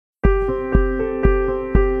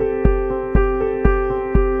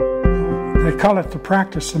call it the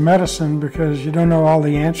practice of medicine because you don't know all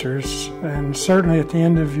the answers, and certainly at the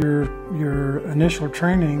end of your initial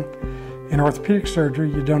training in orthopedic surgery,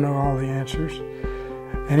 you don't know all the answers.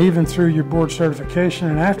 And even through your board certification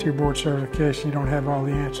and after your board certification, you don't have all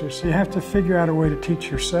the answers. So you have to figure out a way to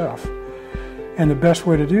teach yourself. And the best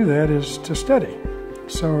way to do that is to study.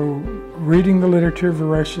 So reading the literature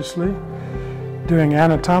voraciously, doing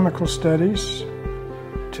anatomical studies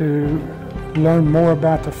to learn more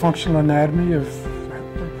about the functional anatomy of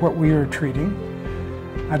what we are treating.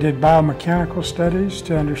 I did biomechanical studies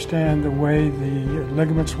to understand the way the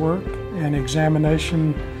ligaments work and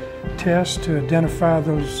examination tests to identify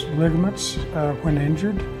those ligaments when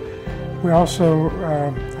injured. We also,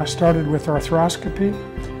 I started with arthroscopy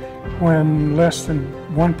when less than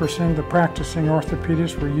 1% of the practicing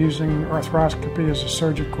orthopedists were using arthroscopy as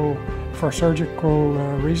for surgical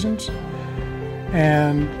reasons.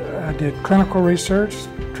 And I did clinical research,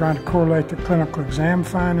 trying to correlate the clinical exam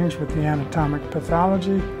findings with the anatomic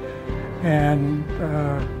pathology and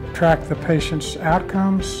track the patient's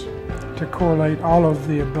outcomes to correlate all of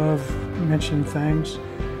the above mentioned things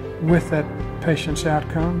with that patient's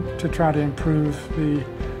outcome to try to improve the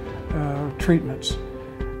treatments.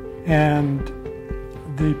 And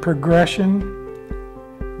the progression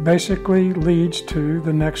basically leads to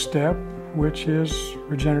the next step, which is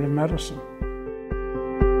regenerative medicine.